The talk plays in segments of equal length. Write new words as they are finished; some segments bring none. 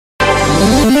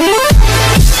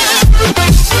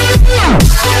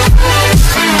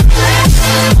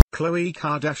Khloe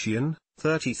Kardashian,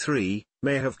 33,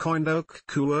 may have coined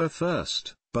okkkuuurrr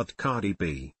first, but Cardi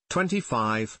B,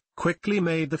 25, quickly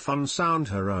made the fun sound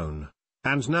her own.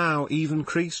 And now even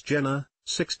Kris Jenner,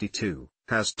 62,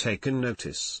 has taken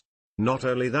notice. Not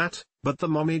only that, but the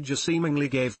momager seemingly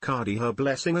gave Cardi her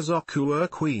blessing as okkkuuurrr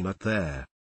queen at their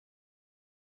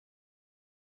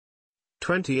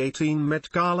 2018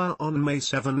 Met Gala on May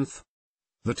 7.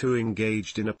 The two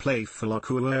engaged in a playful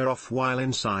okkkuuurrr off while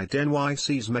inside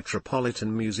NYC's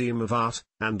Metropolitan Museum of Art,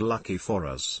 and lucky for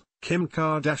us, Kim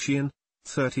Kardashian,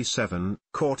 37,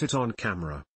 caught it on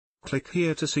camera. Click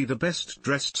here to see the best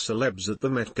dressed celebs at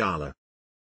the Met Gala.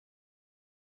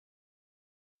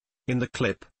 In the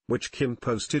clip, which Kim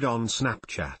posted on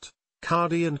Snapchat,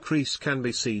 Cardi and Kris can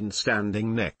be seen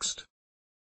standing next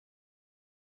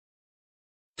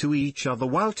to each other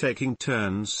while taking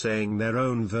turns saying their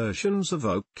own versions of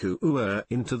okkkuuurrr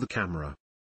into the camera.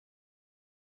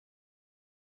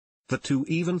 The two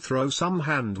even throw some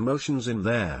hand motions in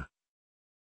there,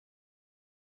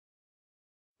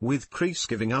 with Kris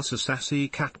giving us a sassy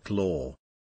cat claw.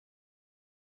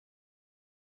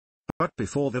 But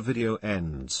before the video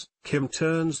ends, Kim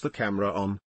turns the camera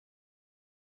on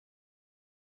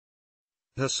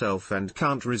herself and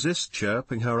can't resist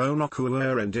chirping her own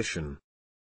okkkuuurrr rendition.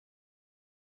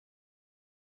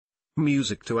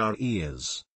 Music to our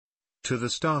ears. To the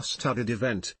star-studded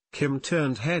event, Kim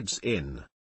turned heads in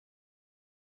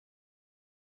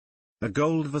a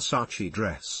gold Versace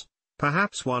dress,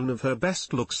 perhaps one of her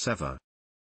best looks ever.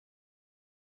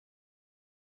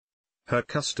 Her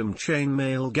custom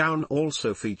chainmail gown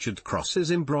also featured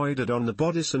crosses embroidered on the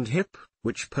bodice and hip,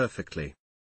 which perfectly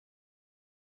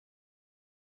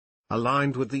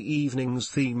aligned with the evening's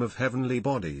theme of heavenly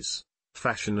bodies,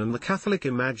 fashion and the Catholic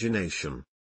imagination.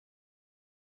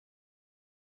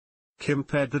 Kim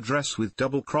paired the dress with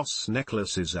double-cross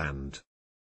necklaces and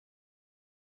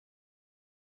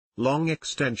long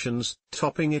extensions,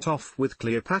 topping it off with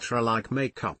Cleopatra-like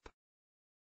makeup.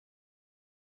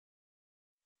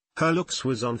 Her looks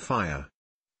was on fire.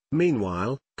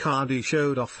 Meanwhile, Cardi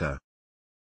showed off her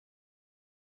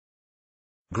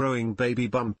growing baby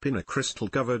bump in a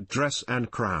crystal-covered dress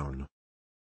and crown.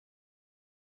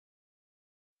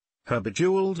 Her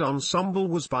bejeweled ensemble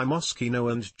was by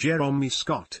Moschino and Jeremy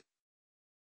Scott,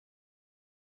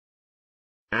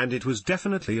 and it was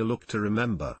definitely a look to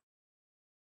remember.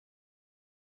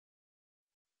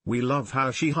 We love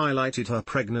how she highlighted her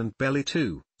pregnant belly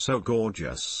too, so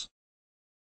gorgeous.